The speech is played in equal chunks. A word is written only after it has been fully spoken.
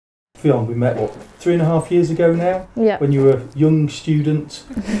Ffion, we met, what, 3.5 years ago now? Yeah. When you were a young student,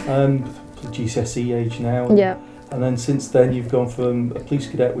 GCSE age now. Yeah. And then since then you've gone from a police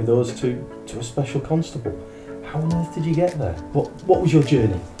cadet with us to a special constable. How on earth did you get there? What was your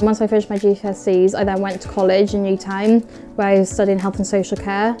journey? Once I finished my GCSEs, I then went to college in Newtown, where I was studying health and social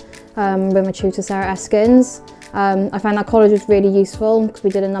care with my tutor Sarah Eskins. I found that college was really useful because we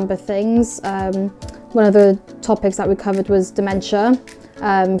did a number of things. One of the topics that we covered was dementia.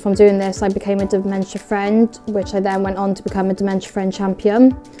 From doing this, I became a dementia friend, which I then went on to become a dementia friend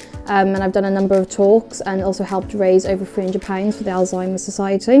champion. And I've done a number of talks and also helped raise over £300 for the Alzheimer's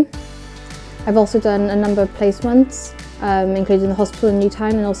Society. I've also done a number of placements, including the hospital in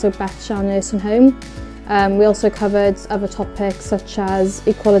Newtown and also Bethshire Nursing Home. We also covered other topics such as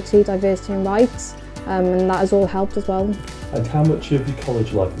equality, diversity and rights, and that has all helped as well. And how much of your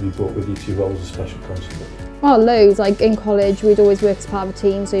college life have you brought with you to your role as a special constable? Oh, loads. Like in college, we'd always work as part of a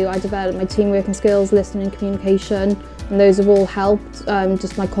team, so I developed my team working skills, listening and communication, and those have all helped.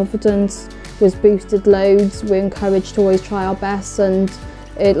 Just my confidence was boosted loads. We're encouraged to always try our best, and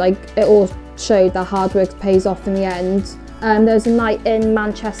it all showed that hard work pays off in the end. There was a night in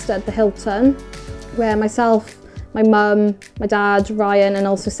Manchester at the Hilton where myself, my mum, my dad, Ryan and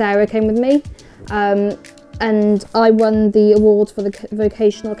also Sarah came with me. And I won the award for the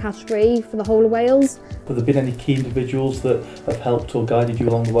vocational category for the whole of Wales. Have there been any key individuals that have helped or guided you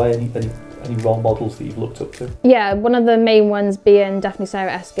along the way? Any role models that you've looked up to? Yeah, one of the main ones being definitely Sarah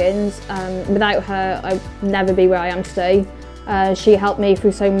Eskins. Without her, I'd never be where I am today. She helped me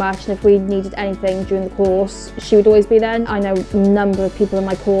through so much, and if we needed anything during the course, she would always be there. I know a number of people in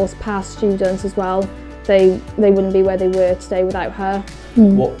my course, past students as well, they wouldn't be where they were today without her.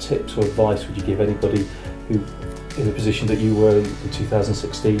 What tips or advice would you give anybody who, in the position that you were in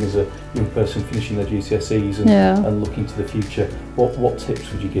 2016 as a young person finishing their GCSEs and looking to the future, what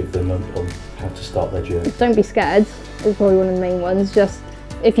tips would you give them on how to start their journey? Don't be scared is probably one of the main ones. Just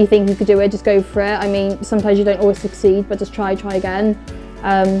if you think you could do it, just go for it. I mean, sometimes you don't always succeed, but just try again.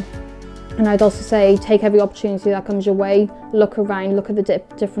 And I'd also say take every opportunity that comes your way, look around, look at the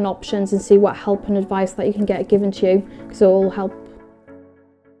different options and see what help and advice that you can get given to you, because it will all help